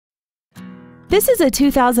This is a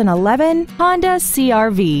 2011 Honda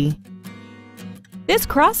CR-V. This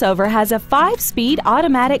crossover has a 5-speed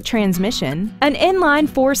automatic transmission, an inline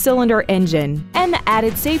 4-cylinder engine, and the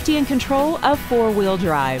added safety and control of 4-wheel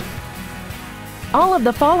drive. All of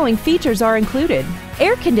the following features are included: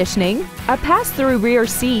 air conditioning, a pass-through rear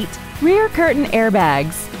seat, rear curtain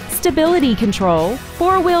airbags, stability control,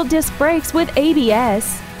 4-wheel disc brakes with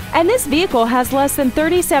ABS, and this vehicle has less than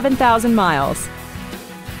 37,000 miles.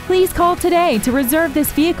 Please call today to reserve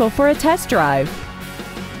this vehicle for a test drive.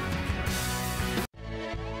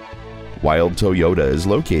 Wilde Toyota is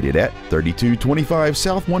located at 3225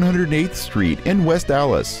 South 108th Street in West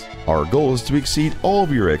Dallas. Our goal is to exceed all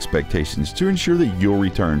of your expectations to ensure that you'll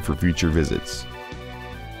return for future visits.